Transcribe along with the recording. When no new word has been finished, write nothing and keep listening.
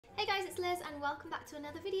Hey guys, it's Liz and welcome back to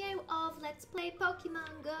another video of Let's Play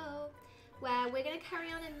Pokemon Go, where we're going to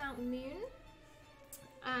carry on in Mount Moon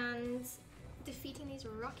and defeating these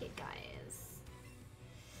rocket guys.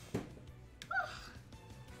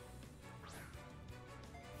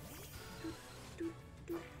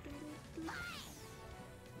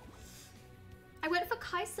 I went for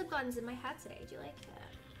Kaiser buns in my hair today. Do you like it?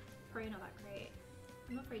 Probably not that great.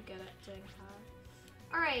 I'm not very good at doing hair.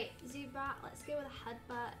 Alright, Zubat, let's go with a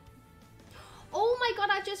headbutt. Oh my god,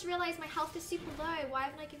 I just realized my health is super low. Why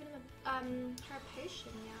haven't I given him a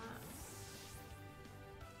potion yet?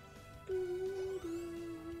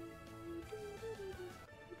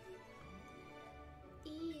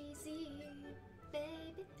 Easy,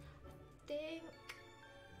 baby. I think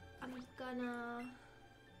I'm gonna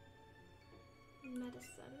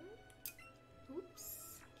medicine. Oops,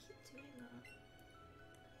 I keep doing that.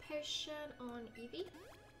 Potion on Eevee.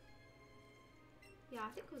 Yeah,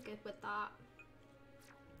 I think we're good with that.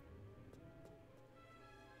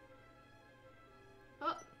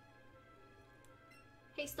 Oh!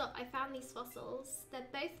 Hey, stop, I found these fossils. They're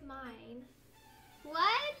both mine.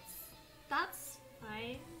 What? That's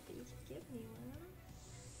fine, but you can give me one.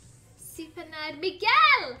 Super nerd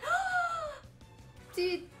Miguel!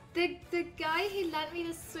 Dude, the guy who lent me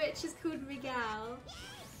the Switch is called Miguel.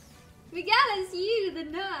 Miguel, it's you, the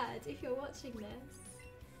nerd, if you're watching this.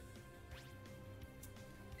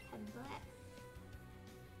 Headbutt.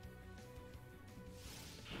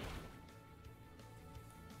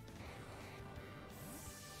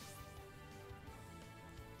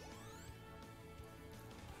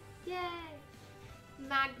 Yay!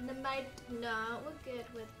 Magnemite. No, we're good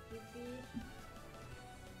with Eevee.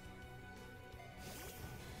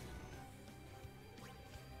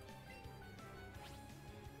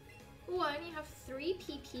 Oh, I only have 3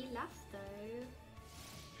 PP left though.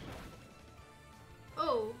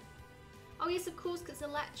 Oh. Oh yes, of course, because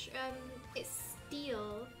it's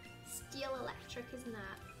steel. Steel electric, isn't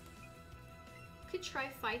it? Could try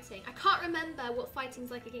fighting. I can't remember what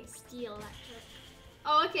fighting's like against steel electric.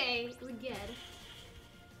 Oh, okay, we're good.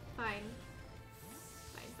 Fine.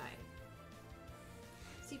 Fine, fine.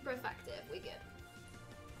 Super effective, we're good.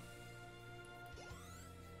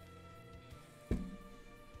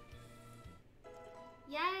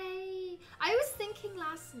 Yay! I was thinking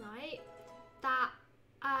last night that,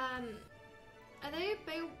 although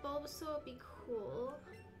Bulbasaur would be cool,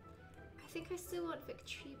 I think I still want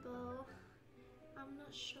Victory Ball. I'm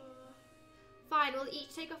not sure. Fine, we'll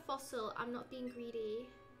each take a fossil. I'm not being greedy.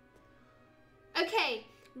 Okay,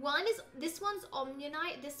 this one's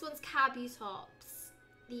Omnionite, this one's Kabutops,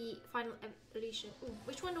 the final evolution. Ooh,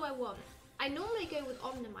 which one do I want? I normally go with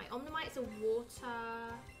Omnimite. Omnimite's a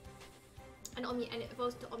water, and it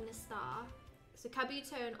evolves to Omnistar. So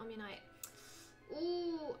Kabuto and Omnionite.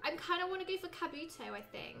 Ooh, I kind of want to go for Kabuto, I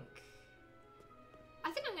think.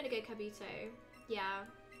 I think I'm going to go Kabuto. Yeah.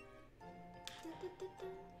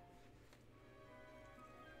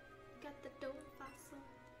 Got the dome fossil.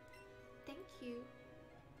 Thank you.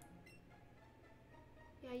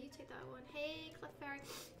 Yeah, you take that one. Hey, Clefairy.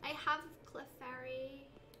 I have Clefairy.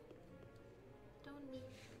 Don't need.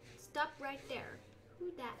 Stop right there.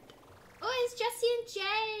 Who that? Oh, it's Jesse and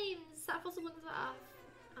James. That fossil belongs to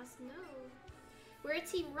us. No. We're a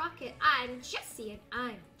Team Rocket. I'm Jesse and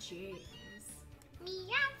I'm James.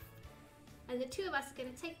 Meow. And the two of us are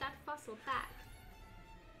gonna take that fossil back.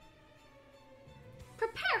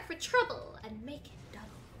 Prepare for trouble and make it double.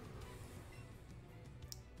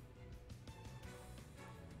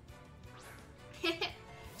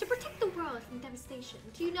 To protect the world from devastation,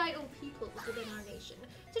 to unite all peoples within our nation,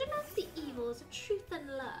 to denounce the evils of truth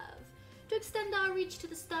and love, to extend our reach to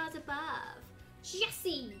the stars above.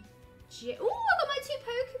 Jesse! Ooh, I got my 2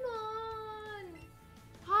 Pokemon!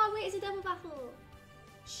 Oh, wait, it's a double battle.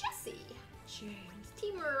 Jesse! James.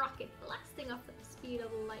 Team Rocket blasting off at the speed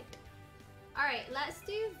of light. Alright, let's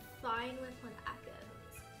do Vine Whip on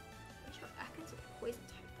Ekans. I'm sure Ekans are poison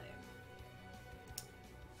type though.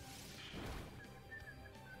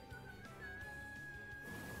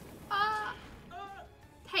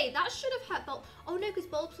 Hey, that should have hurt Bulb. Oh no, because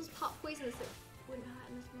Bulbs was part poisonous, so it wouldn't hurt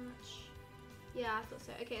him as much. Yeah, I thought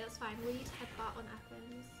so. Okay, that's fine. We'll use Headbutt on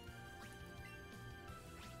Ekans.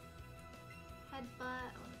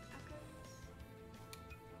 Headbutt on Ekans.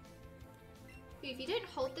 If you don't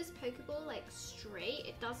hold this Pokeball like straight,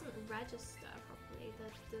 it doesn't register properly,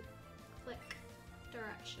 the click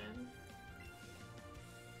direction.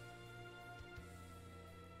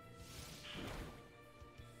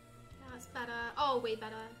 Yeah, that's better. Oh, way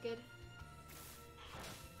better. Good.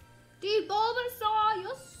 Dude, Bulbasaur,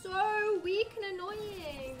 you're so weak and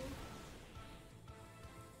annoying.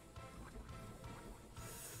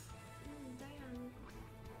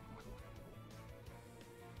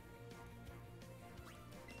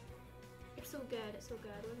 side, it's all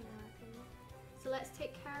good, wouldn't it, I reckon? So let's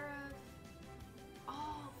take care of...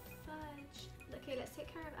 Oh, fudge. Okay, let's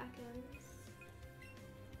take care of Ekans.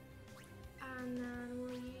 And then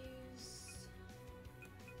we'll use...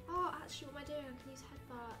 Oh, actually, what am I doing? I can use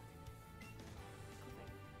Headbutt.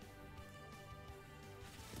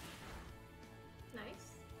 Perfect. Nice.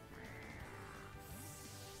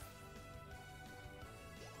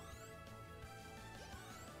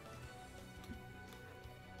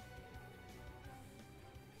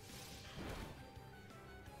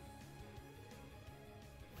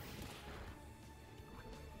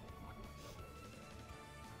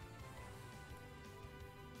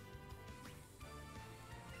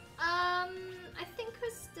 I think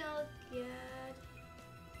we're still good.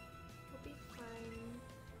 We'll be fine.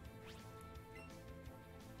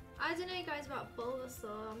 I don't know, guys, about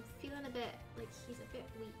Bulbasaur. I'm feeling a bit like he's a bit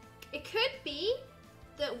weak. It could be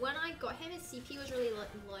that when I got him, his CP was really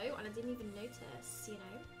low and I didn't even notice, you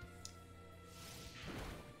know?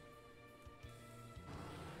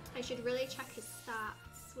 I should really check his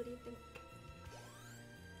stats. What do you think?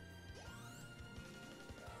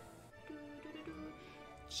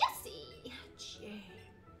 Jesse! James.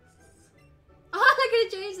 Oh, look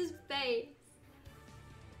at James's face.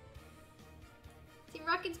 Team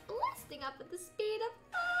Rocket's blasting up at the speed of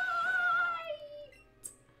light.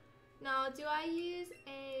 Now, do I use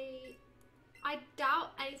a... I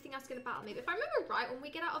doubt anything else is going to battle me. But if I remember right, when we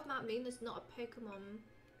get out of Mount Moon, there's not a Pokemon.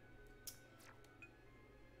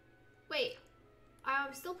 Wait.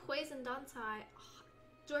 I'm still poisoned, aren't I? Oh,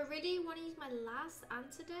 do I really want to use my last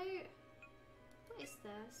antidote? What is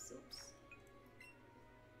this? Oops.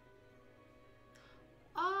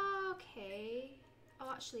 Okay.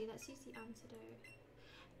 Oh, actually, let's use the antidote.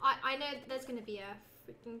 I know there's going to be a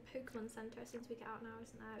freaking Pokemon Center as soon as we get out now,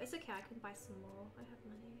 isn't there? It's okay, I can buy some more. I have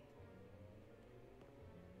money.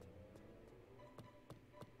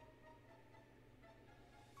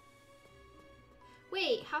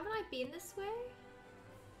 Wait, haven't I been this way?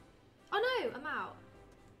 Oh no, I'm out.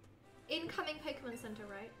 Incoming Pokemon Center,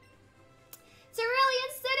 right?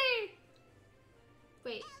 Cerulean City!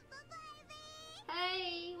 Wait.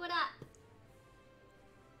 Hey, what up?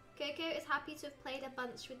 Coco is happy to have played a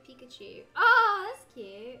bunch with Pikachu. Oh, that's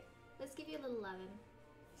cute. Let's give you a little lovin'.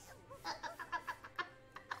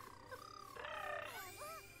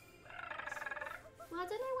 Well, I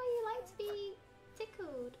don't know why you like to be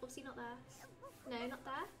tickled. Obviously not there. No, not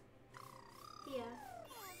there. Here.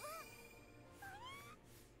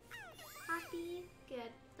 Happy?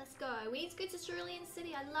 Good. Let's go. We need to go to Cerulean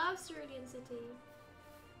City. I love Cerulean City.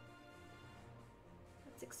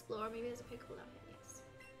 Let's explore. Maybe there's a Pokeball down here. Yes.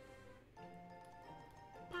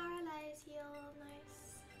 Paralyze heal.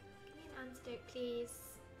 Nice. Give me an antidote, please.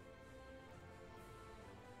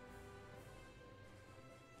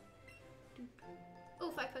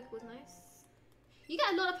 Oh, 5 Pokeballs. Nice. You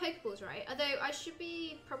get a lot of Pokeballs, right? Although I should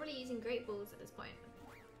be probably using Great Balls at this point.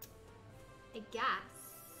 I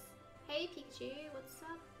guess. Hey Pikachu, what's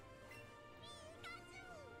up?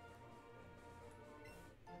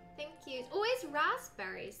 Thank you. It's always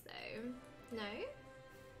raspberries though. No?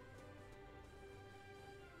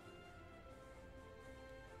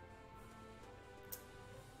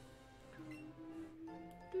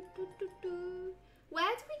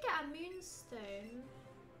 Where do we get a moonstone?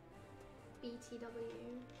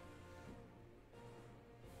 BTW.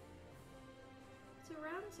 It's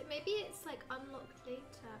around it. Maybe it's like unlocked later.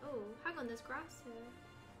 Oh, hang on, there's grass here.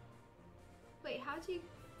 Wait, how do you...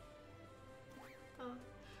 Oh.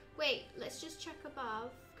 Wait, let's just check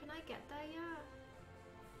above. Can I get there yet?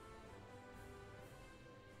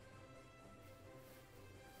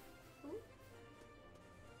 Ooh.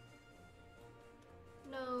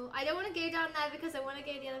 No, I don't want to go down there because I want to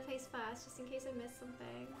go the other place first, just in case I miss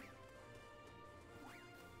something.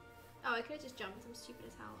 Oh, I could have just jumped. I'm stupid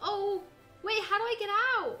as hell. Oh! Wait, how do I get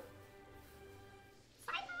out?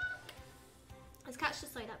 Psyduck! Let's catch the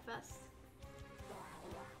Psyduck first.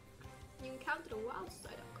 You encountered a wild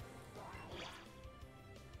Psyduck.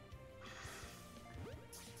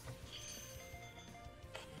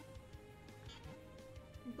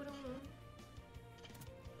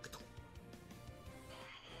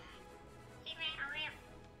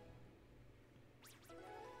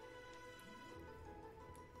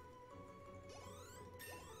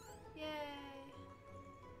 Yay.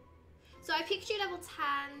 So I Pikachu level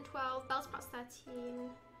 10, 12, Bellsprout's 13.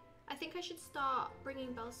 I think I should start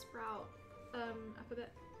bringing Bellsprout up a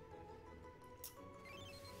bit.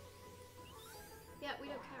 Yeah, we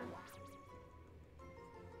don't care.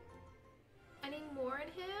 Any more in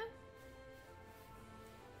here?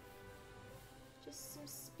 Just some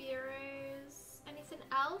Spearows. Anything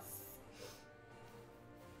else?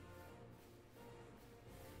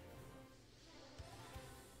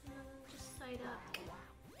 Psyduck.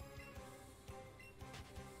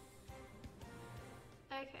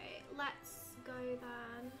 Okay, let's go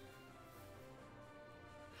then.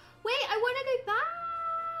 Wait, I want to go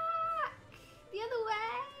back! The other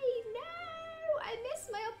way! No! I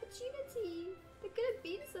missed my opportunity. There could have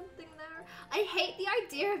been something there. I hate the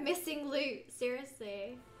idea of missing loot,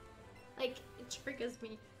 seriously. Like, it triggers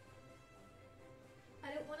me.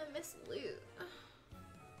 I don't want to miss loot.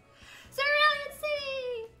 Cerulean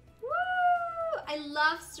City! Woo! I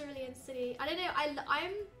love Cerulean City. I don't know,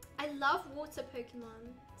 I love water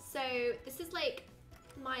Pokemon. So this is like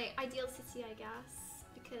my ideal city, I guess,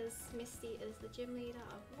 because Misty is the gym leader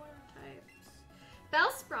of water types.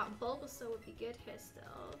 Bellsprout and Bulbasaur would be good here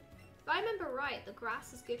still. If I remember right, the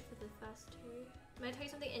grass is good for the first two. I'm gonna tell you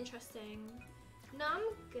something interesting. No,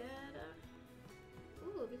 I'm good.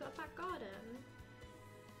 Ooh, we got a back garden.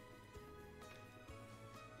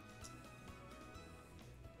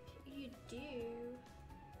 You do.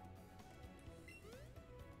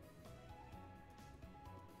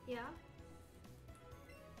 Yeah.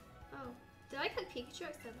 Oh, did I click Pikachu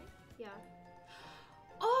accidentally? Yeah.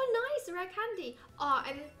 Oh, nice, rare candy. Oh,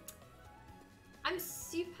 I'm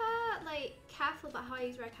super like careful about how I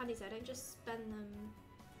use rare candies. I don't just spend them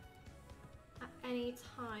at any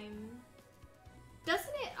time.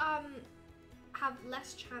 Doesn't it have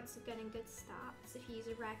less chance of getting good stats if you use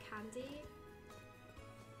a rare candy?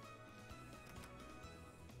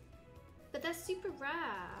 But they're super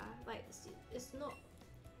rare. Like it's not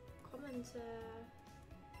common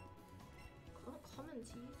to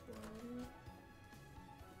use one.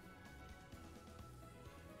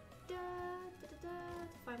 Da, da, da, da,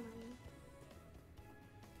 to find one.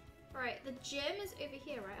 Right, the gym is over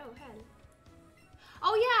here, right? Oh hell.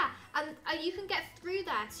 Oh yeah, and you can get through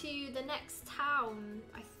there to the next town,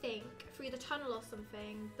 I think, through the tunnel or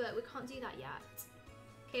something, but we can't do that yet.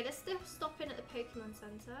 Okay, let's still stop in at the Pokemon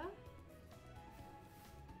Center.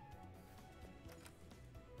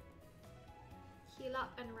 Heal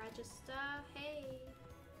up and register. Hey.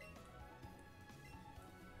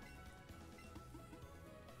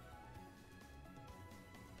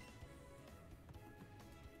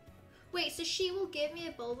 Wait, so she will give me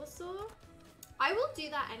a Bulbasaur? I will do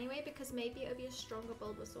that anyway because maybe it'll be a stronger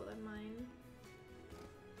Bulbasaur than mine.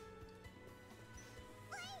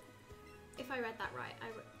 If I read that right,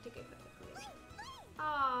 I did go quickly.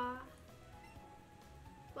 Ah.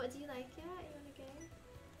 What, do you like it? You wanna go?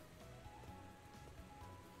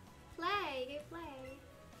 Play, go play.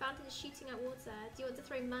 Fountain is shooting at water. Do you want to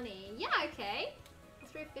throw money? Yeah, okay. I'll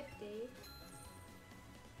throw 50.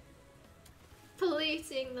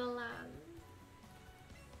 Polluting the land.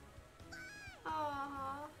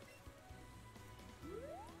 Aww.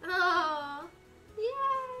 Aww.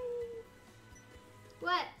 Yay.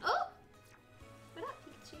 What? Oh! What up,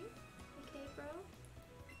 Pikachu? Okay, bro.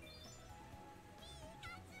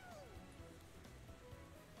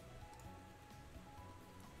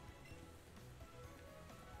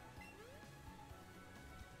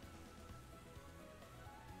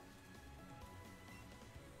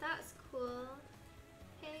 That's cool.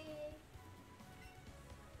 Hey.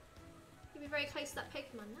 You'll be very close to that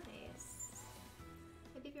Pokemon. Nice.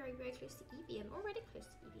 You'll be very, very close to Eevee. I'm already close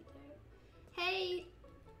to Eevee though. Hey!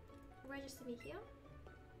 Register me here.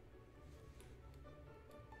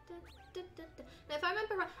 Da, da, da, da. Now if I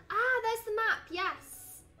remember right. Ah, there's the map.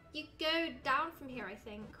 Yes. You go down from here, I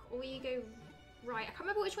think. Or you go right. I can't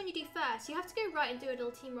remember which one you do first. You have to go right and do a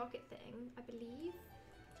little Team Rocket thing, I believe.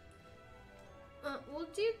 We'll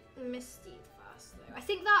do Misty first though. I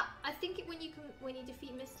think when you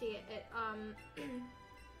defeat Misty it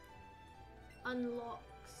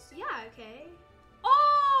unlocks. Yeah, okay.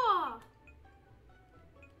 Oh!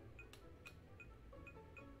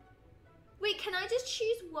 Wait, can I just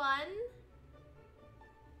choose one?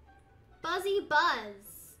 Buzzy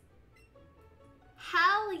Buzz.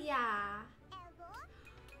 Hell yeah.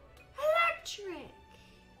 Electric.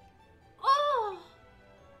 Oh!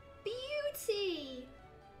 Beauty!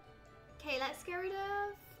 Okay, let's get rid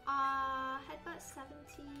of Headbutt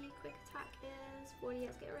 70, Quick Attack is 40,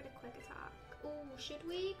 let's get rid of Quick Attack. Oh, should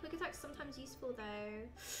we? Quick Attack's sometimes useful though.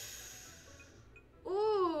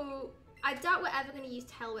 Ooh, I doubt we're ever going to use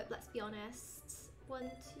Tail Whip, let's be honest. 1, 2,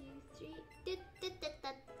 3.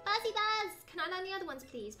 Buzzy Buzz! Can I learn the other ones,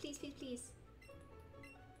 please? Please, please, please.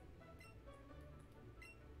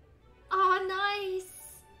 Oh,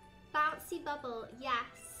 nice! Bouncy Bubble,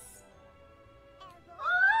 yes.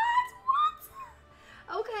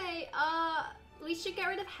 What? Okay, we should get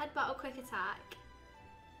rid of Headbutt or Quick Attack.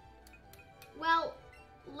 Well,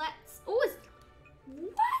 let's... Oh,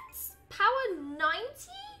 what? Power 90?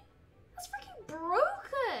 That's freaking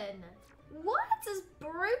broken. What?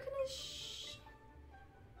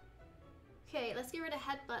 let's get rid of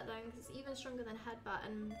Headbutt then, because it's even stronger than Headbutt,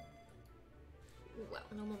 and well,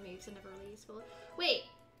 normal moves are never really useful. Wait,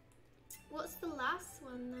 what's the last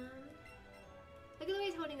one then? Look at the way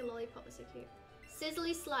he's holding a lollipop, it's so cute.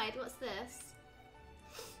 Sizzly Slide, what's this?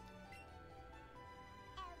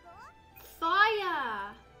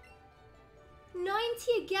 Fire! 90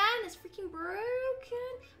 again, it's freaking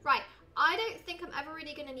broken. Right, I don't think I'm ever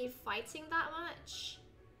really gonna need fighting that much.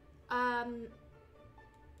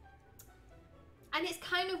 And it's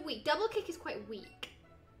kind of weak. Double kick is quite weak.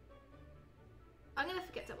 I'm gonna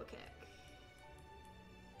forget double kick.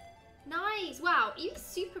 Nice! Wow, Eevee's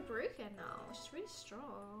super broken now. She's really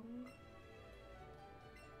strong.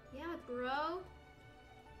 Yeah, bro.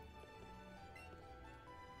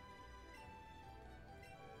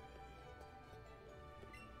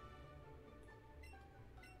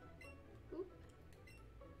 Oop.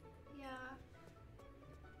 Yeah.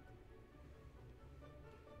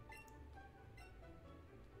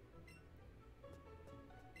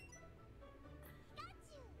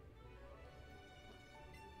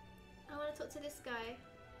 I want to talk to this guy.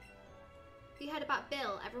 You heard about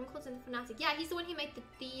Bill? Everyone calls him the Fanatic. Yeah, he's the one who made the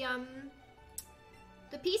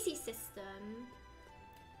PC system.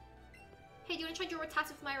 Hey, do you want to trade your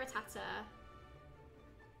Rattata for my Rattata?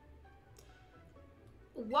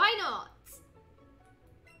 Why not?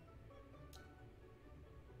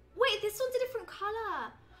 Wait, this one's a different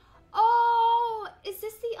color. Oh, is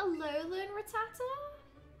this the Alolan Rattata?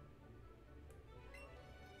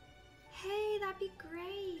 Hey, that'd be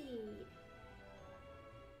great.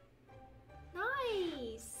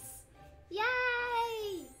 Nice. Yay.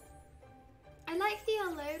 I like the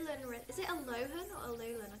Alolan. Is it Alolan or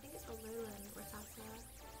Alolan? I think it's Alolan Rattata.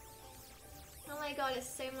 Oh my god, it's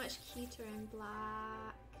so much cuter in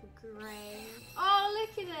black, grey. Oh,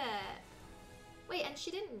 look at it. Wait, and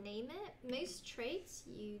she didn't name it? Most traits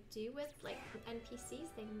you do with like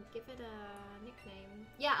NPCs, they give it a nickname.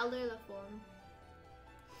 Yeah, Alola form.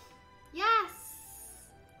 Yes!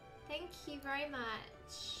 Thank you very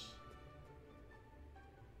much.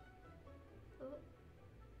 Oh.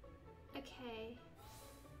 Okay.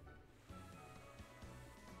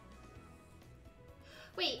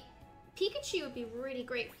 Wait, Pikachu would be really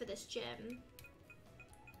great for this gym.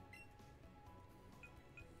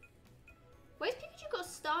 Where's Pikachu got a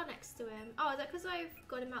star next to him? Oh, is that because I've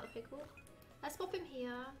got him out of the pickle? Let's pop him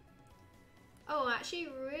here. Oh, I actually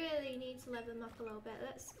really need to level him up a little bit.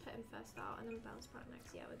 Let's put him first out and then bounce back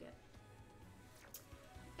next. Yeah, we're good.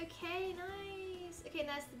 Okay, nice. Okay,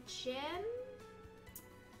 there's the gym.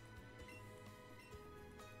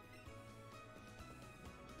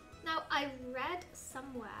 Now, I read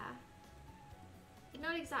somewhere,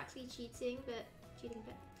 not exactly cheating, but cheating a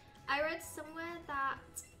bit. I read somewhere that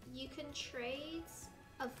you can trade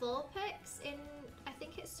a Vulpix in, I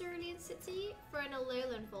think it's Cerulean City, for an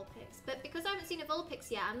Alolan Vulpix. But because I haven't seen a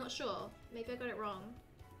Vulpix yet, I'm not sure. Maybe I got it wrong.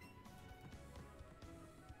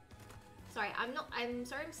 Sorry, I'm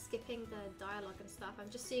sorry I'm skipping the dialogue and stuff. I'm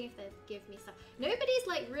just seeing if they give me stuff. Nobody's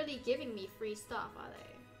like really giving me free stuff, are they?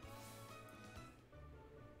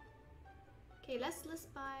 Okay, let's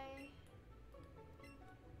buy.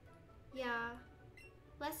 Yeah.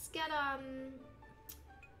 Let's get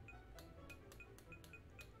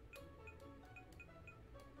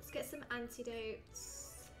let's get some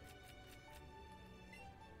antidotes.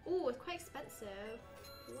 Oh, it's quite expensive.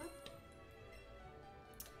 What?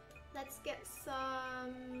 Let's get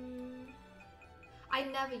some. I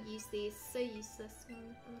never use these. So useless,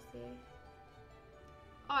 honestly.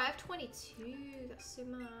 Oh, I have 22. That's so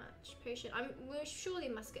much. Potion. We surely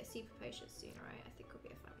must get super potions soon, right? I think we'll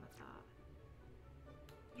be fine with that.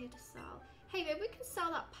 Here to sell. Hey, maybe we can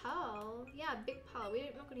sell that pearl. Yeah, big pearl.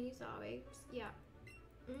 We're not going to use that, are we? Yeah.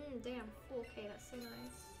 Damn. 4K. That's so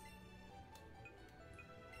nice.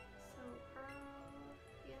 Sell pearl.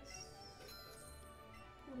 Yes.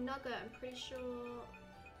 Ooh, nugget. I'm pretty sure.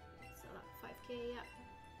 Sell that for 5K. Yeah.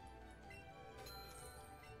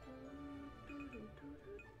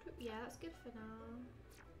 Yeah, that's good for now.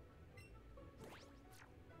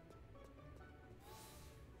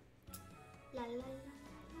 La la la la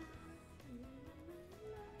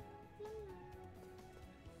la.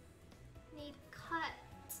 Need cut.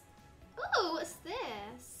 Oh, what's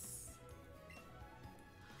this?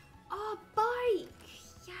 Oh, bike.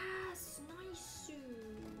 Yes, nice.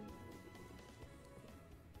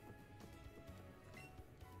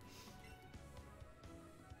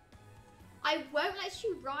 I won't let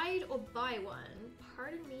you ride or buy one.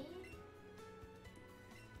 Pardon me?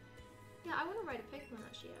 Yeah, I want to ride a Pokemon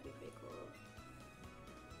actually. That'd be pretty cool.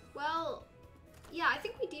 Well, yeah, I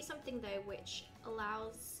think we do something though which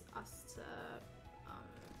allows us to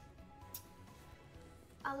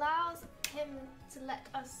allows him to let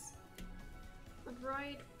us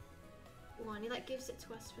ride one. He like gives it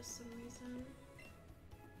to us for some reason.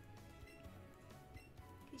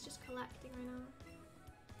 He's just collecting right now.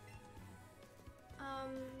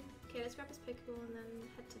 Okay, let's grab this Pokeball and then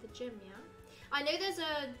head to the gym, yeah? I know there's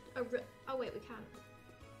oh wait, we can't.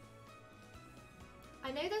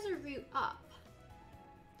 I know there's a route up.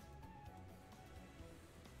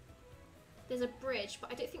 There's a bridge,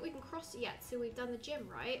 but I don't think we can cross it yet till we've done the gym,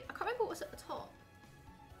 right? I can't remember what was at the top.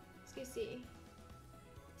 Let's go see.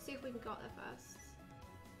 See if we can get there first.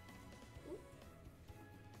 Ooh.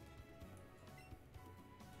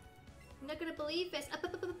 I'm not gonna believe this.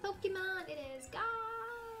 Pokemon it is. Go!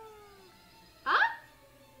 Huh?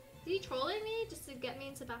 Is he trolling me just to get me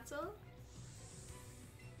into battle?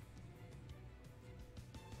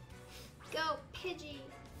 Go, Pidgey!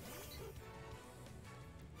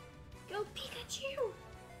 Go, Pikachu!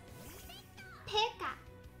 Pika!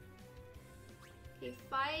 Okay,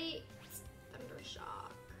 fight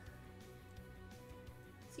Thundershock.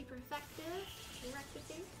 Super effective.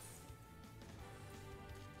 Rectificates.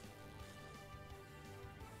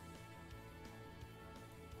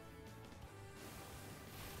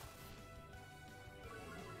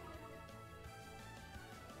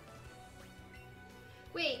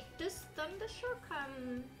 Wait, does Thundershock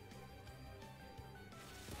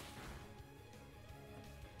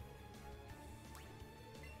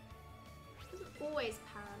doesn't always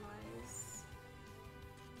paralyze.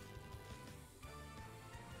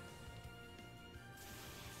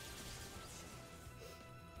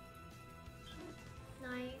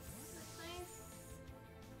 Nice, nice.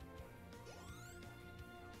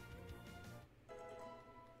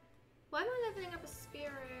 Why am I leveling up a Spearow?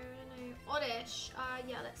 I don't know. Oddish.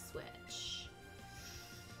 Yeah, let's switch.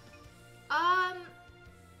 Oh!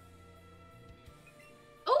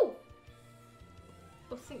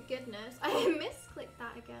 Oh, thank goodness. I misclicked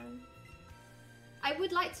that again. I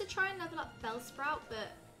would like to try and level up Bellsprout,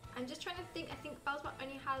 but I'm just trying to think. I think Bellsprout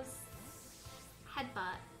only has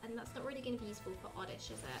Headbutt, and that's not really going to be useful for Oddish,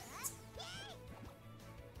 is it?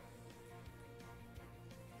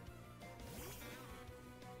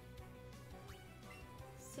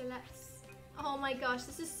 So let's... Oh my gosh,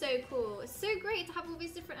 this is so cool. It's so great to have all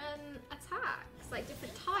these different attacks, like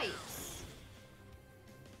different types.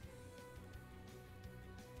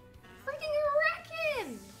 Freaking wreck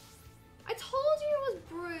him! I told you it was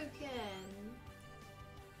broken.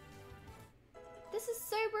 This is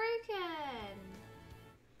so broken.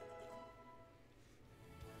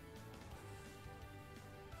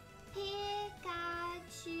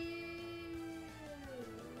 Pikachu.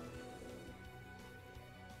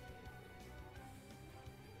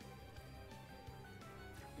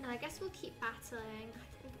 No, I guess we'll keep battling. I have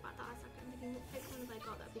to think about that a second. I'm thinking what Pokemon have I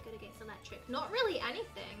got that would be good against electric? Not really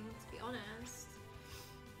anything, to be honest.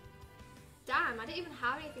 Damn, I don't even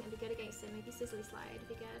have anything that'd be good against it. Maybe Sizzly Slide would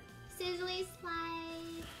be good. Sizzly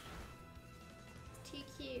Slide! It's too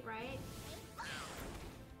cute, right?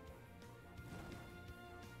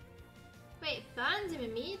 Wait, it burns him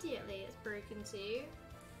immediately. It's broken too.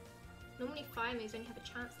 Normally fire moves only have a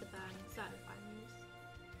chance to burn in certain fire moves.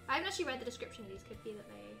 I haven't actually read the description of these. Could be that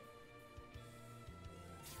they...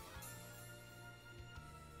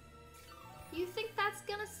 You think that's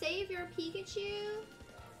gonna save your Pikachu?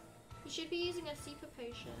 You should be using a super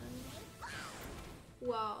potion.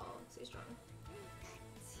 Whoa, so strong.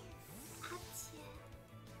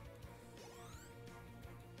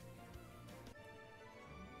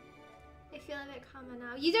 I feel a bit calmer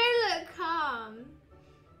now. You don't look calm!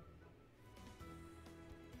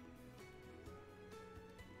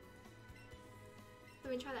 Let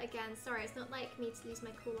me try that again. Sorry, it's not like me to lose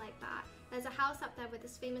my cool like that. There's a house up there where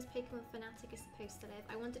this famous Pokemon fanatic is supposed to live.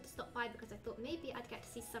 I wanted to stop by because I thought maybe I'd get to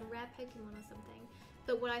see some rare Pokemon or something.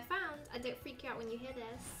 But what I found, and don't freak out when you hear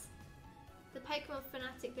this, the Pokemon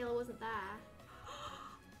fanatic girl wasn't there.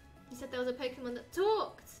 He said there was a Pokemon that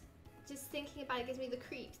talked! Just thinking about it gives me the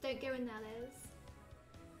creeps. Don't go in there, Liz.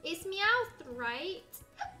 It's Meowth, right?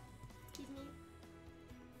 Excuse me.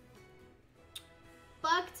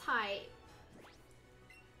 Bug type.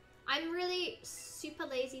 I'm really super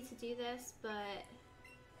lazy to do this, but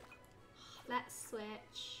let's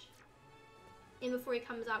switch in before he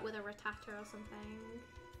comes out with a Rattata or something.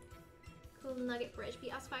 Cool Nugget Bridge.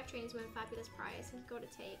 Beat us 5 trainers win a fabulous prize. Think you got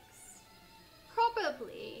it takes.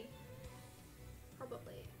 Probably.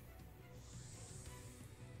 Probably.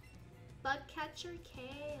 Bugcatcher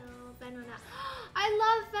Kale. Venonat. I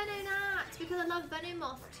love Venonat because I love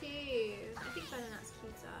Venomoth too. I think Venonat's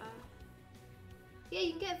cuter. Yeah,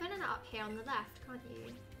 you can get Venonat up here on the left, can't you?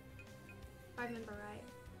 If I remember right.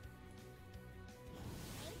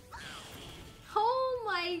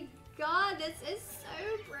 my god, this is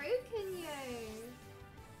so broken, yo.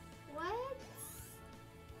 What?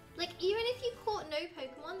 Like, even if you caught no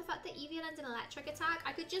Pokemon, the fact that Eevee lands an electric attack,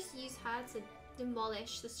 I could just use her to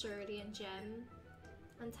demolish the Cerulean Gym.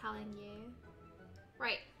 I'm telling you.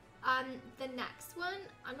 Right, the next one,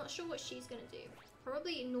 I'm not sure what she's gonna do.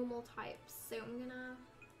 Probably normal types, so I'm gonna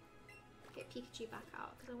get Pikachu back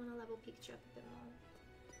out because I want to level Pikachu up a bit more.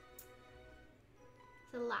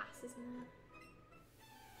 It's a lass, isn't it?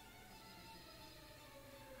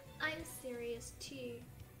 I'm serious too.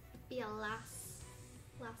 Be a lass.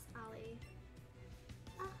 Lass alley.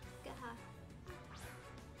 Ah, get her.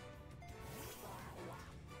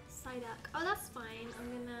 Psyduck. Oh, that's fine.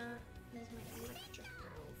 I'm gonna use my electric move.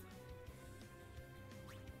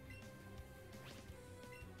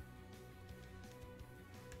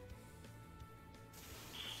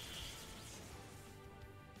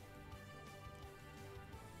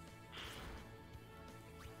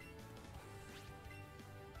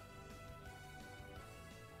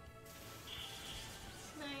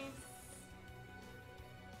 Nice.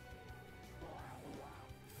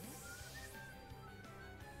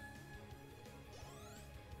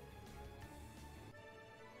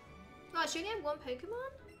 Oh, she only had one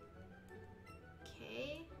Pokemon?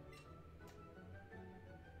 Okay.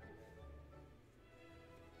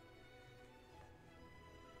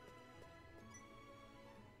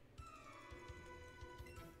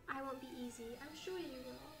 I won't be easy. I'm sure you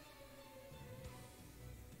will.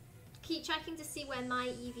 Keep checking to see where my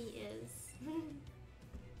Eevee is.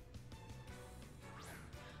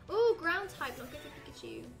 Oh, ground type, not good for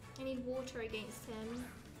Pikachu. I need water against him.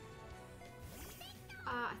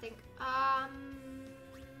 I think.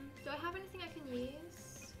 Do I have anything I can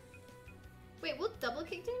use? Wait, will double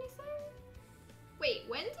kick do anything? Wait,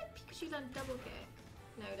 when did Pikachu land double kick?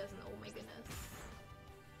 No, it doesn't. Oh my goodness.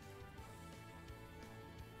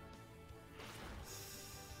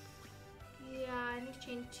 Yeah, I need to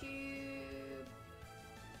change to...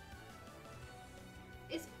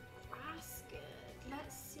 Is grass good?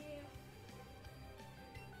 Let's see.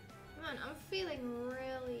 Man, I'm feeling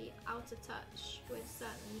really out of touch with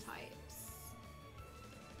certain types.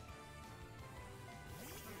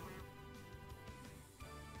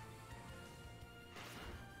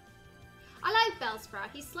 I like Bellsprout.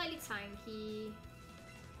 He's slightly tanky.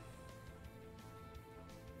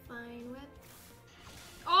 Fine with...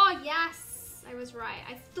 Oh, yes! I was right.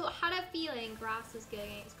 I had a feeling grass was good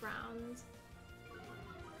against ground.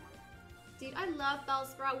 Dude, I love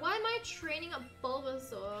Bellsprout. Why am I training a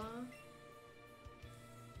Bulbasaur?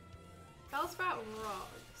 Bellsprout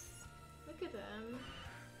rocks. Look at him.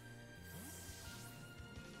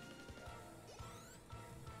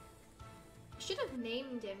 I should have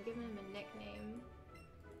named him, given him a nickname.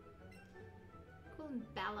 Call him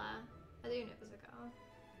Bella. I don't know if it was a girl.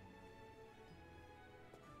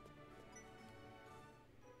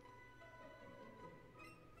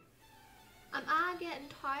 Am I getting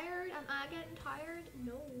tired? Am I getting tired?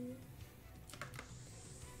 No.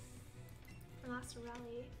 My last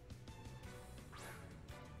rally.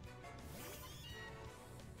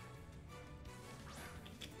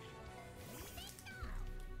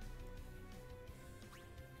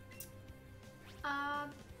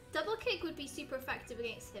 Double kick would be super effective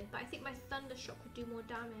against him, but I think my Thunder Shock would do more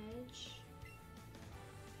damage.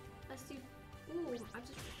 Let's do... Ooh, I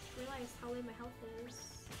just realized how low my health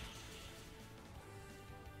is.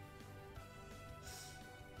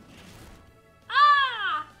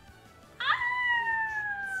 Ah! Ah!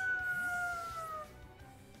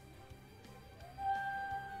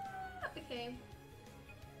 Okay.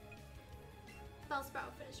 Bellsprout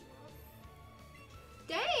will finish him off.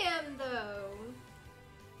 Damn, though!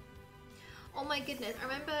 Oh my goodness, I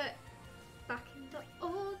remember back in the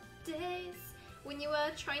old days when you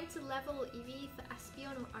were trying to level Eevee for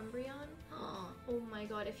Espeon or Umbreon. Oh my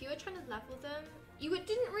god, if you were trying to level them, you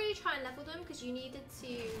didn't really try and level them because you needed to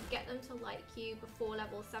get them to like you before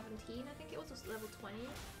level 17, I think it was, or level 20.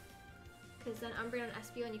 Because then Umbreon and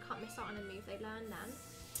Espeon, you can't miss out on a move they learn then.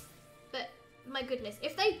 But my goodness,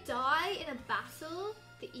 if they die in a battle,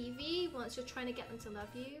 the Eevee, once you're trying to get them to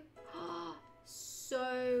love you,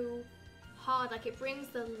 so hard, like it brings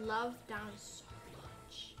the love down so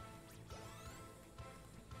much.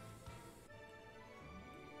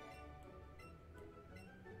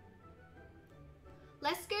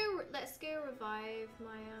 Let's go revive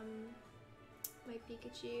my my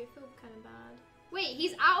Pikachu. I feel kind of bad. Wait,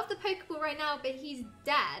 he's out of the Pokeball right now, but he's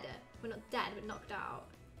dead. Well, not dead, but knocked out.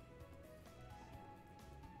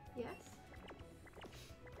 Yes?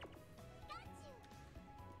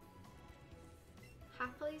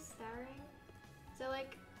 Happily staring? So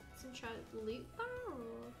like Some loot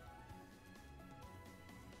barrel.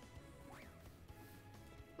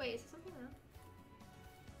 Wait, is there something there?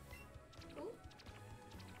 Oh.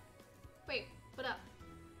 Wait, what up?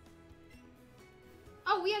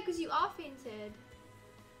 Oh yeah, because you are fainted.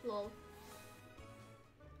 Lol.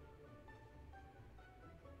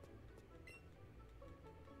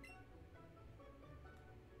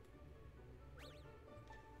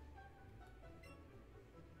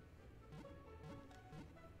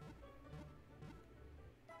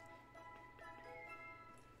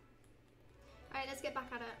 Alright, let's get back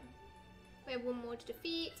at it. We have one more to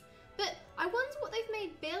defeat. But I wonder what they've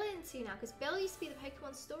made Bill into now, because Bill used to be the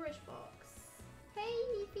Pokemon storage box. Hey,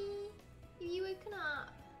 Eevee. Have you woken up?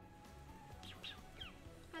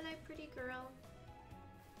 Hello, pretty girl.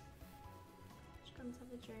 She comes have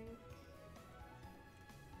a drink.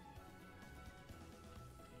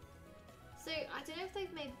 So, I don't know if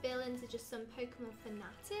they've made Bill into just some Pokemon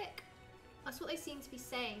fanatic. That's what they seem to be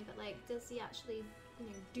saying, but like, does he actually, you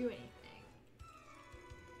know, do anything?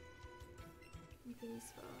 Anything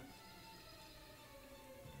useful?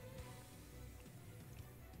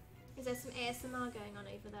 Is there some ASMR going on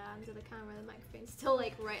over there under the camera? The microphone's still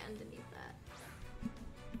like right underneath it.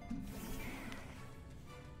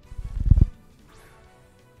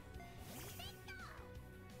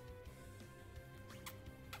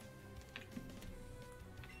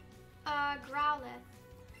 Growlithe.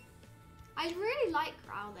 I really like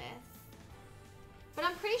Growlithe, but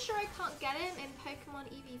I'm pretty sure I can't get him in Pokemon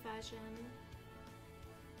Eevee version.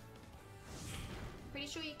 Pretty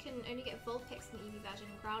sure you can only get Vulpix in the Eevee version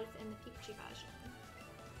and Growlithe in the Pikachu version.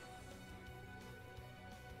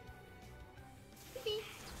 Eevee!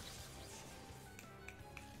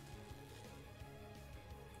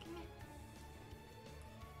 Come here.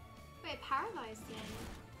 Wait, I paralyzed him.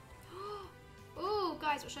 Oh,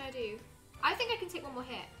 guys, what should I do? I think I can take one more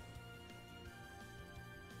hit.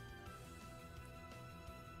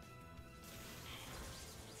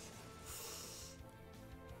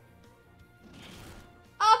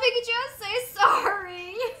 Oh, Pikachu, I'm so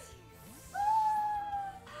sorry!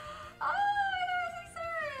 Oh, I'm so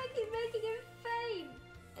sorry! I keep making him faint!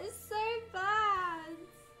 It's so bad!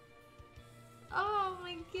 Oh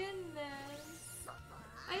my goodness!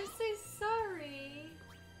 I'm so sorry!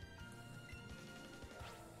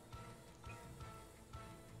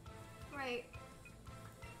 Right.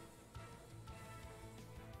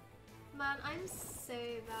 Man, I'm so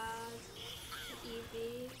bad to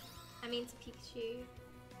Eevee. I mean to Pikachu.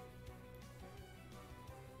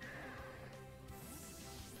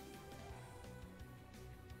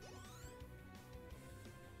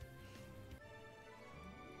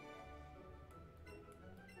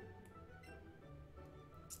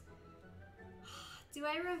 Do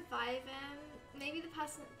I revive him? Maybe the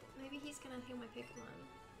person, maybe he's gonna heal my Pokemon.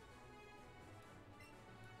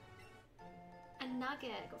 A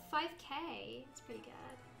nugget, got 5k. That's pretty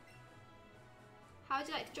good. How would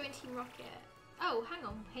you like to join Team Rocket? Oh, hang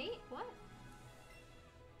on, wait, what?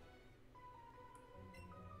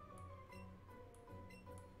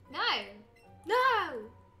 No! No!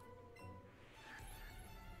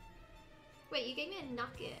 Wait, you gave me a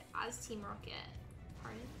nugget as Team Rocket.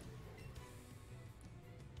 Pardon?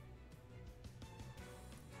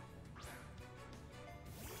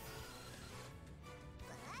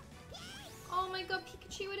 Oh my god,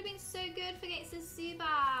 Pikachu would have been so good against the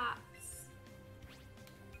Zubats.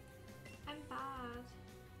 I'm bad.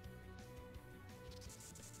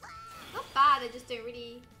 Not bad, I just don't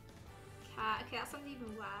really care. Okay, that sounds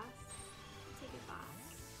even worse. I'll take it back.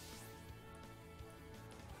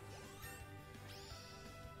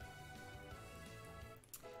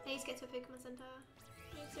 I need to get to a Pokemon Center.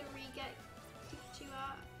 I need to re-get Pikachu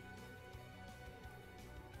up.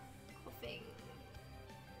 Coughing.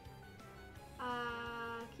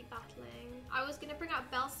 Keep battling. I was gonna bring out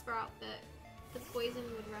Bellsprout, but the poison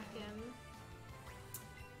would wreck him.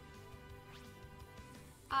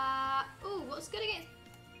 Ooh, what's good against...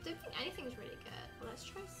 Don't think anything's really good. Well, let's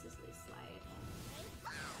try Sizzly Slide.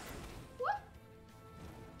 What?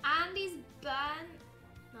 And he's burnt.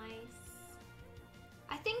 Nice.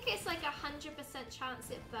 I think it's like 100% chance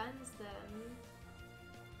it burns them.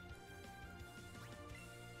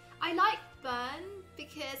 I like Burn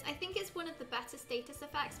because I think it's one of the better status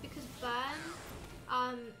effects because Burn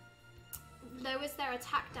lowers their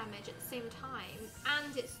attack damage at the same time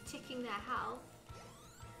and it's ticking their health.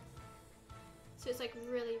 So it's like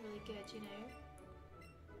really, really good, you know?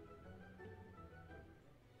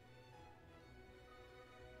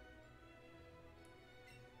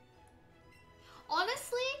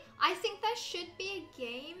 Honestly, I think there should be a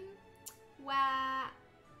game where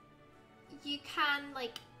you can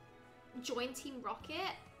like join Team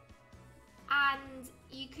Rocket, and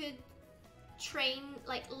you could train,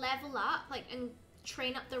 like level up, like, and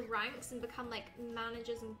train up the ranks and become like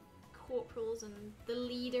managers and corporals and the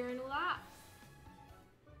leader and all that.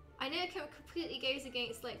 I know it completely goes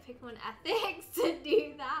against like Pokemon ethics to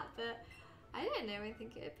do that, but I don't know, I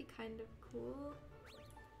think it would be kind of cool.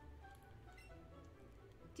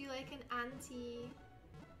 Do like an anti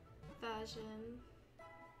version.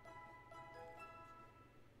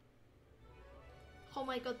 Oh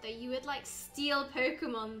my god, though, you would like steal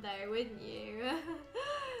Pokemon though, wouldn't you?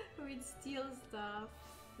 We'd steal stuff.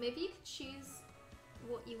 Maybe you could choose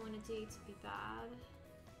what you want to do to be bad.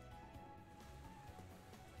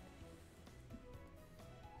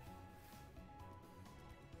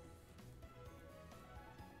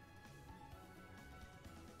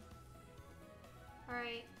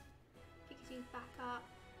 Alright, Pikachu's back up.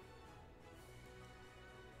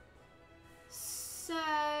 So,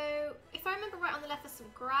 if I remember right, on the left there's some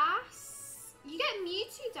grass. You get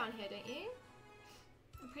Mewtwo down here, don't you?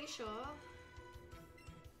 I'm pretty sure.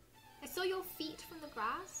 I saw your feet from the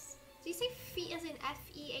grass. Did you say feet as in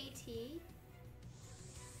F-E-A-T?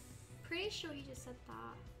 Pretty sure you just said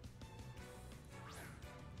that.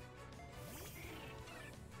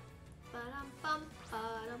 Ba-dum-bum,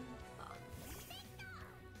 ba-dum-bum.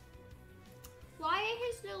 Why are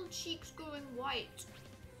his little cheeks going white?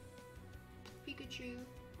 Pikachu,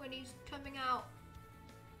 when he's coming out.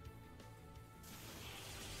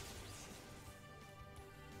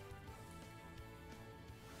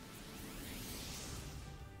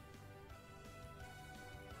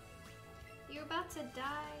 You're about to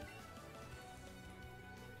die.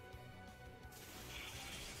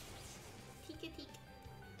 Tika-tika.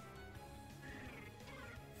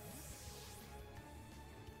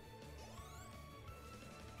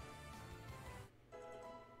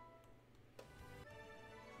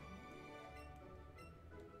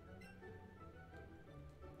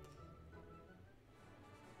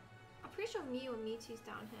 I'm pretty sure Mew or Mewtwo's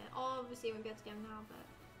down here. Obviously I won't be able to get him now, but...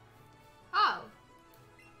 Oh!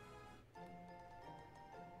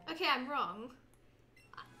 Okay, I'm wrong.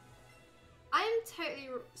 I'm totally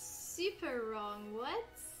super wrong. What?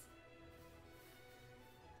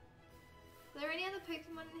 Are there any other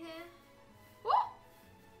Pokemon in here? What?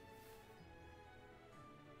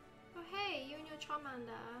 Oh hey, you and your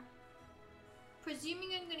Charmander. Presuming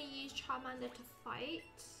I'm gonna use Charmander to fight,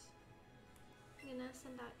 I'm gonna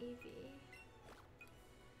send out Eevee.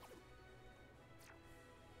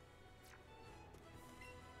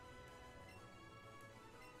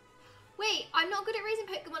 Wait, I'm not good at raising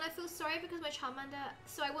Pokemon. I feel sorry because my Charmander,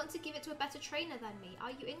 so I want to give it to a better trainer than me.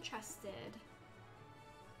 Are you interested?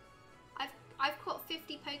 I've caught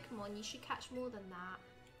 50 Pokemon. You should catch more than that.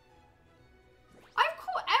 I've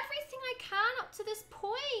caught everything I can up to this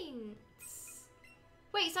point.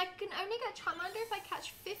 Wait, so I can only get Charmander if I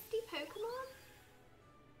catch 50 Pokemon?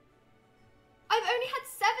 I've only had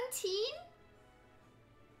 17?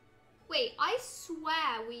 Wait, I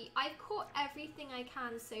swear I've caught everything I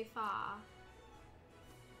can so far.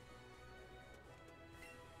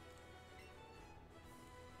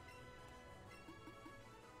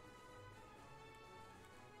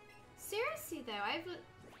 Seriously though,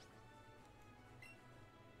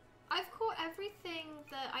 I've caught everything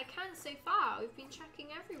that I can so far. We've been checking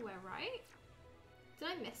everywhere, right? Did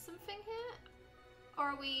I miss something here? Or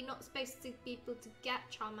are we not supposed to be able to get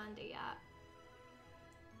Charmander yet?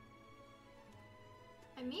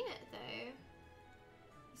 I mean it though.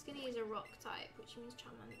 He's gonna use a rock type, which means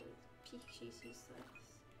Charmander. Pikachu's useless.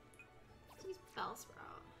 Let's use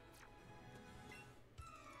Bellsprout.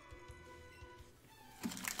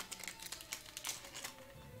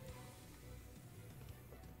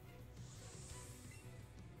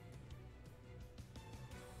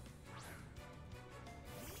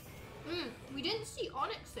 We didn't see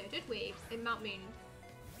Onyx though, did we? In Mount Moon.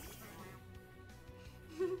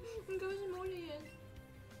 It goes Molian.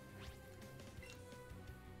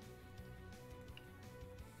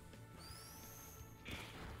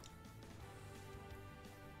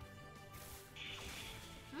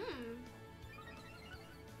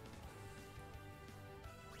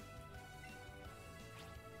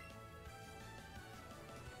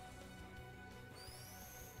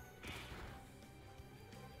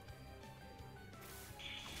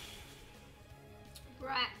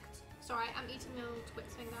 Wrecked. Sorry, I'm eating a little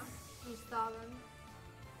Twix finger. I'm starving.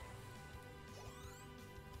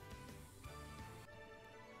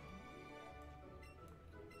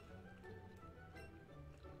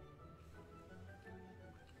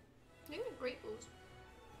 Look at the great balls.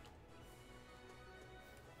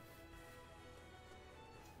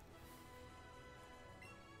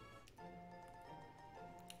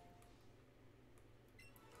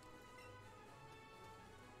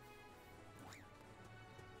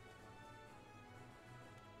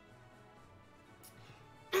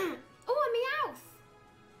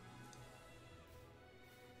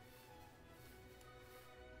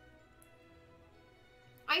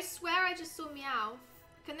 I swear I just saw Meowth.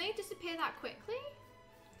 Can they disappear that quickly?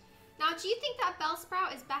 Now, do you think that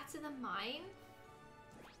Bellsprout is better than mine?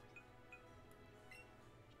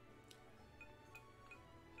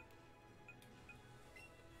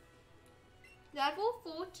 Level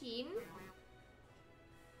 14.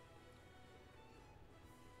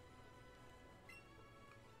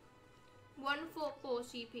 One for 4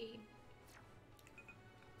 CP.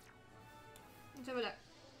 Let's have a look.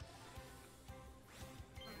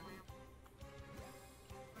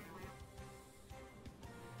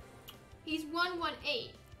 He's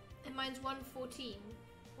 118 and mine's 114.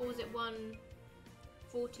 Or was it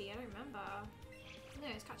 140? I don't remember. No,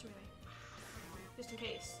 it's catching me. Just in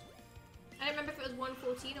case. I don't remember if it was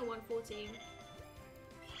 114 or 114.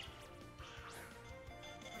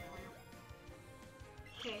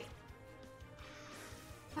 Okay.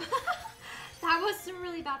 That was some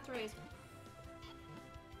really bad throws.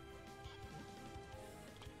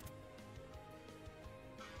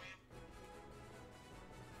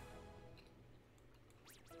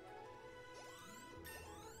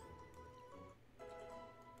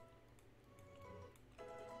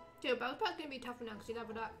 Dude, Bellsprout's gonna be tougher now because he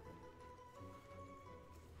leveled up.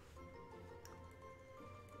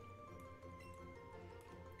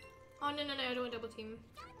 Oh, no, no, no, I don't want double team.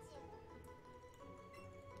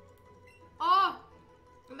 Oh!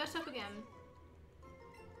 I messed up again.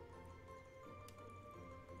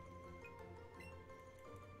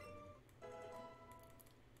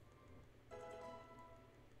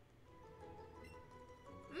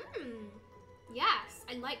 Yes,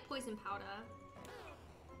 I like poison powder.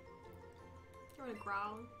 I want to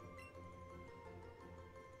growl.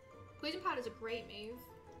 Poison powder is a great move.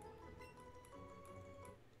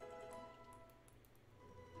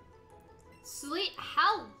 Sleep,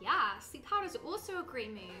 hell yeah! Sleep powder is also a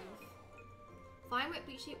great move. Fine wet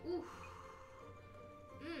bleach, ooh.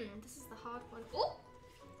 This is the hard one. Oh!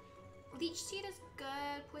 Leech seed is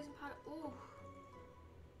good. Poison powder, ooh.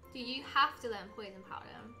 Do you have to learn poison powder?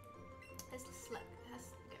 Let's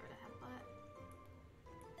get rid of headbutt.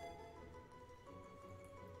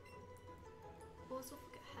 Also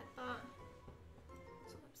forget headbutt.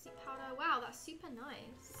 Sleep powder. Wow, that's super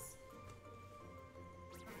nice.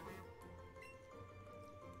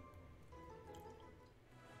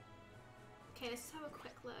 Okay, let's have a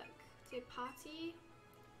quick look. So party.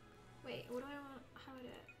 Wait, what do I want? How do I do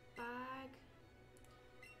it? Bag.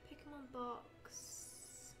 Pokémon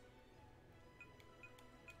box.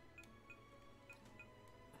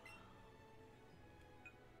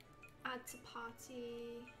 Add to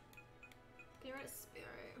party. Get rid of Spiro.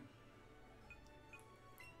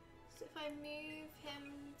 So if I move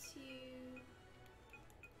him to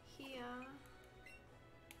here,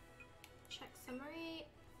 check summary.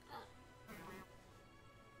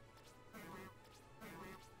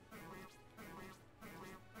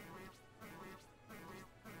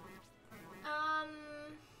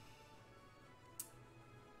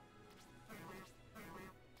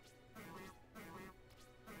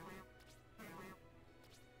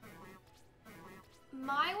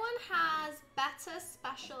 My one has better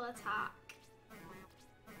special attack,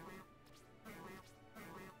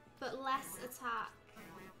 but less attack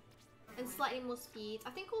and slightly more speed. I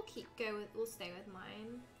think we'll stay with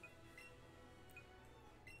mine.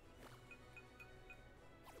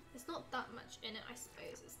 There's not that much in it, I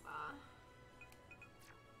suppose, is there?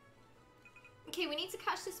 Okay, we need to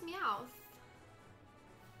catch this Meowth.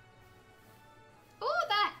 Oh,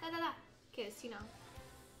 there. Okay, let's see now.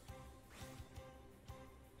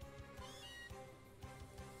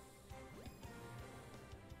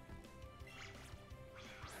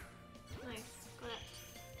 Nice, got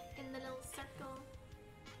it. In the little circle.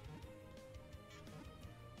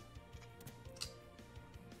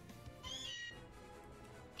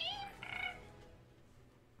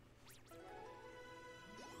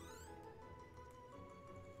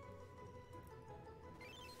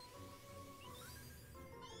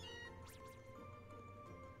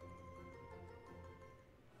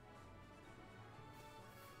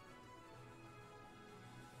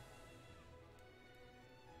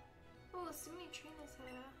 Oh, so many trainers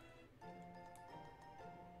here.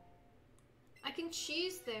 I can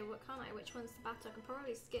choose though, what can't I? Which one's the better? I can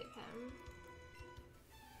probably skip him.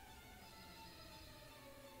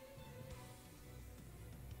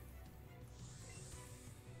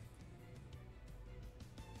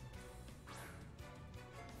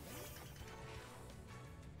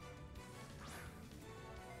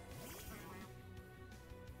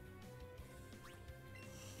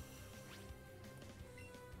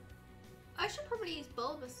 I should probably use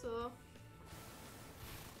Bulbasaur.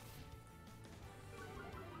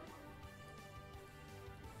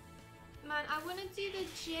 do the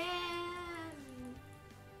gym.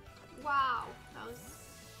 Wow, that was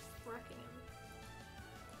wrecking him.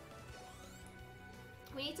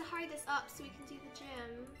 We need to hurry this up so we can do the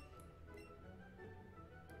gym.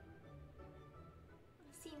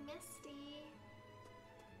 I see Misty.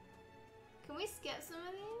 Can we skip some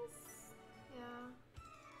of these? Yeah.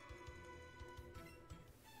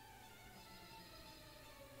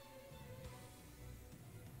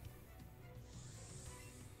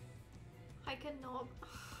 I cannot.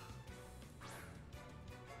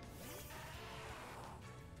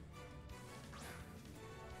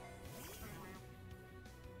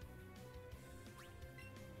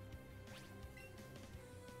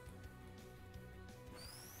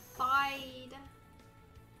 Bide.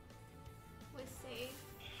 We're safe.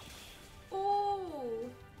 Oh!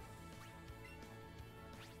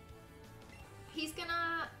 He's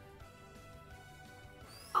gonna...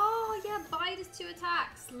 Oh yeah, Bide is 2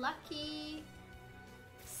 attacks. Lucky.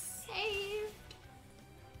 Saved.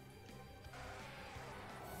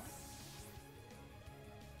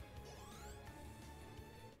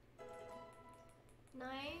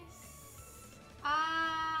 Nice.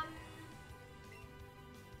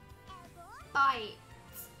 Bite.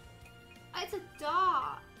 It's a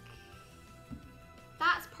dark.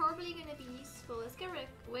 That's probably gonna be useful. Let's get rid of,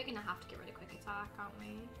 we're gonna have to get rid of quick attack, aren't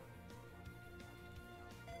we?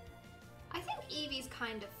 I think Eevee's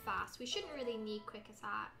kind of fast. We shouldn't really need quick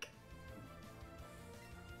attack.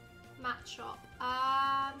 Matchup.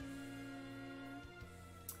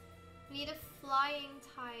 We need a flying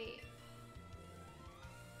type.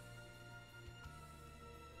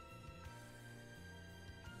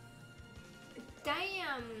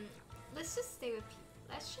 Damn. Let's just stay with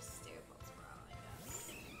Bullsprout, I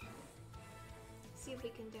guess. See if we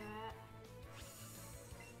can do it.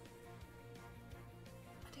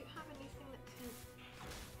 I don't have anything that can...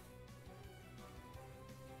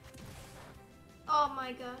 Oh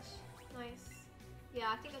my gosh. Nice.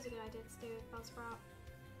 Yeah, I think that's a good idea to stay with Bullsprout.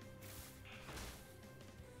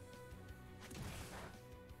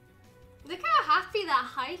 Look how happy that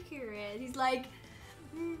hiker is. He's like...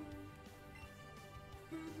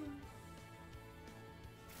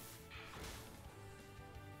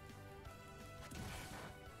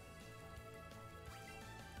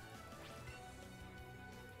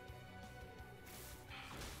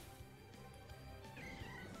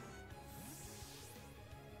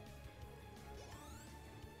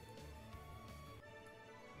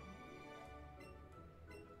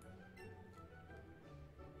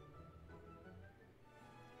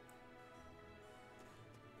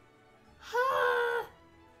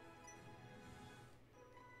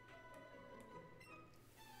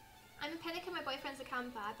 I'm panicking my boyfriend's a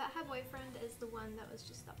camper. I bet her boyfriend is the one that was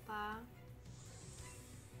just up there.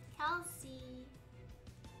 Kelsey.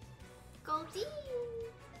 Goldie.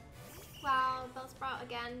 Wow, Bellsprout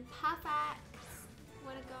again. Perfect.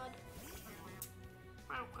 What a god.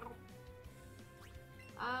 Fine with.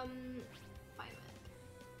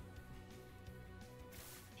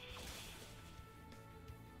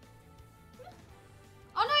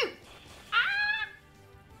 Oh no!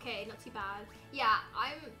 Okay, not too bad. Yeah,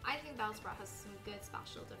 I think Bellsprout has some good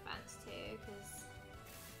special defense too, because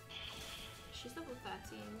she's level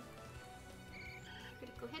 13.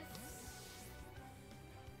 Critical hit.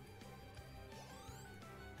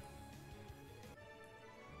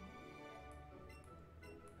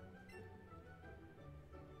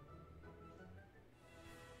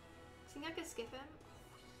 Think I could skip him?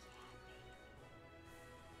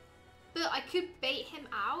 But I could bait him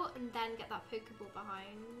out and then get that Pokeball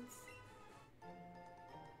behind.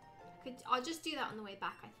 I'll just do that on the way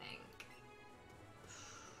back, I think.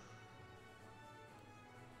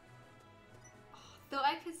 Oh, thought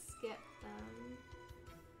I could skip them.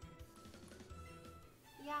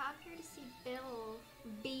 Yeah, I'm here to see Bill.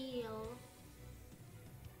 Beal.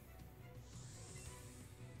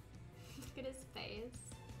 Look at his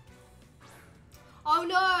face. Oh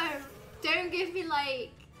no! Don't give me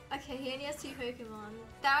like... Okay, he only has 2 Pokemon.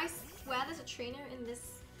 I swear there's a trainer in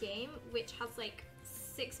this game which has like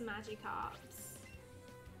 6 Magikarps.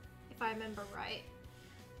 If I remember right.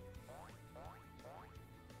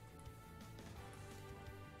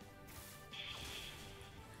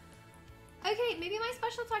 Okay, maybe my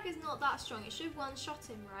special attack is not that strong. It should one-shot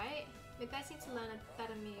him, right? Maybe I just need to learn a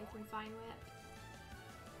better move than Vine Whip.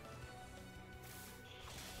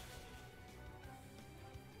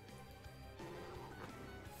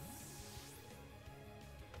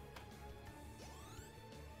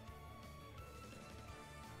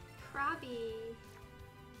 Krabby.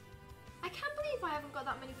 I can't believe I haven't got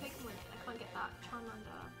that many Pokemon yet. I can't get that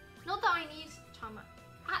Charmander. Not that I need Charmander.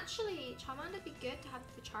 Actually, Charmander would be good to have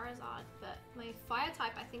for Charizard, but my fire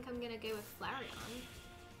type, I think I'm gonna go with Flareon.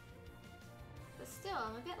 But still,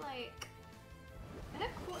 I'm a bit like, I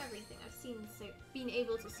don't caught everything I've seen been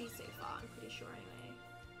able to see so far, I'm pretty sure anyway.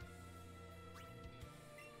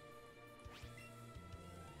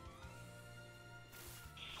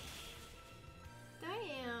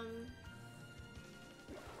 Damn.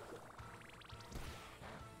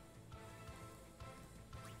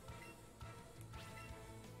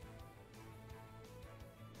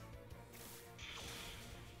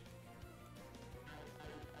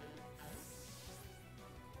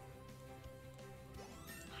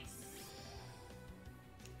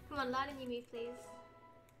 Come on, learn a new move, please.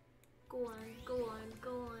 Go on, go on,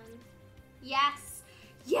 go on. Yes!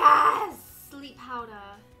 Yes! Sleep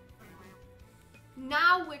powder.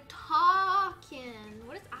 Now we're talking.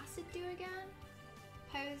 What does acid do again?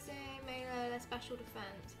 Posing, melee, special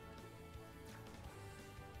defense.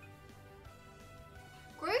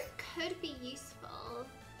 Growth could be useful.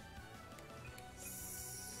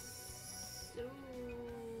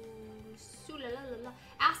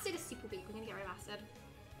 Acid is super weak. We're gonna get rid of acid.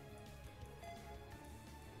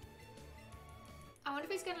 I wonder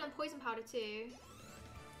if he's gonna learn poison powder too.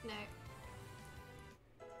 No.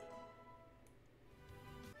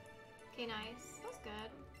 Okay, nice. That's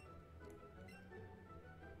good.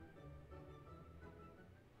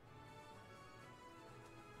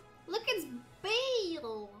 Look, it's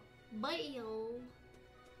Bale! Bale.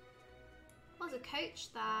 There's a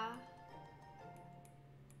coach there.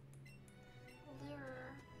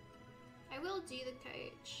 Lure. I will do the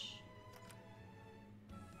coach.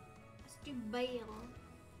 Let's do Bale.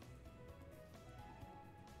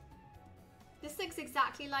 This looks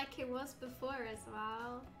exactly like it was before as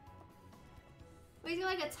well. We do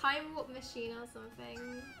like a time warp machine or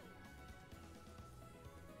something.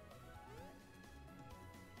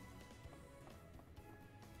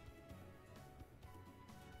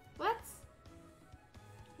 What?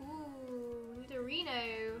 Ooh,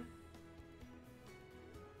 Nidorino.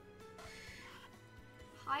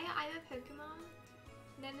 Hiya, I'm a Pokemon.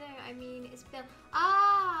 No, I mean it's Bill.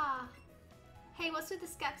 Ah! Hey, what's with the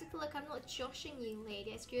skeptical look? I'm not joshing you,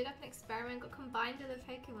 lady. I screwed up an experiment, got combined with a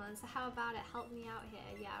Pokemon, so how about it? Help me out here.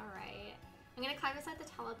 Yeah, alright. I'm gonna climb inside the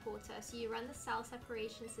teleporter, so you run the cell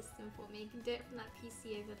separation system for me. You can do it from that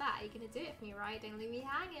PC over there. You're gonna do it for me, right? Don't leave me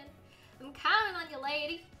hanging. I'm counting on you,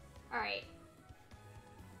 lady. Alright.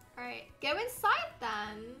 Alright, go inside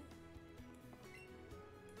then.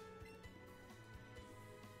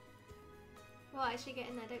 Well, I should get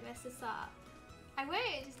in there. Don't mess this up. I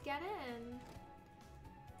won't. Just get in.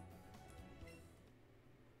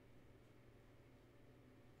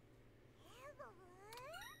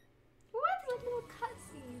 What? Like a little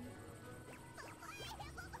cutscene.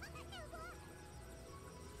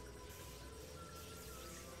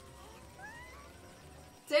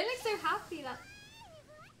 Don't look so happy that.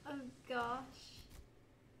 Oh gosh.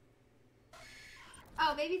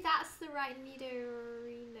 Oh, maybe that's the right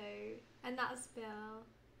Nidorino. And that's Bill.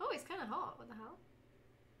 Oh, it's kind of hot. What the hell?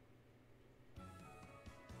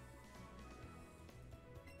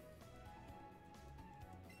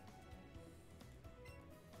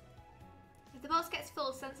 If the boss gets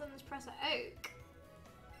full, send someone to press oak.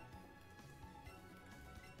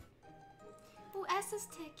 Oh, S's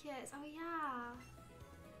tickets. Oh, yeah.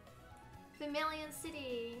 Vermilion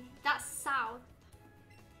City. That's south.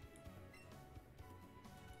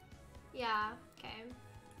 Yeah, okay.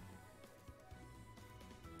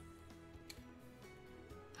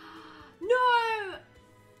 No!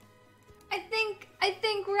 I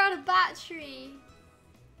think we're out of battery.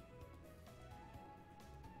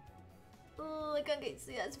 Oh, I can't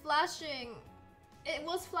see it. It's flashing. It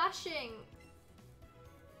was flashing.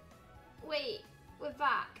 Wait, we're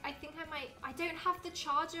back. I think I don't have the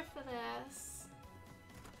charger for this.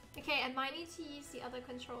 Okay, I might need to use the other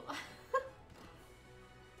controller.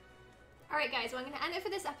 Alright guys, well I'm going to end it for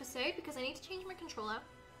this episode because I need to change my controller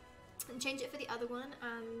and change it for the other one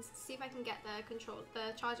and see if I can get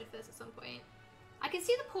the charger for this at some point. I can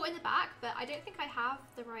see the port in the back, but I don't think I have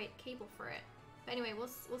the right cable for it. But anyway, we'll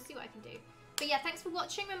see what I can do. But yeah, thanks for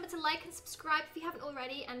watching. Remember to like and subscribe if you haven't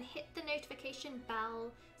already, and hit the notification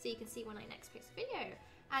bell so you can see when I next post a video.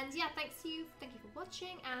 And yeah, thank you for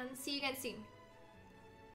watching, and see you again soon.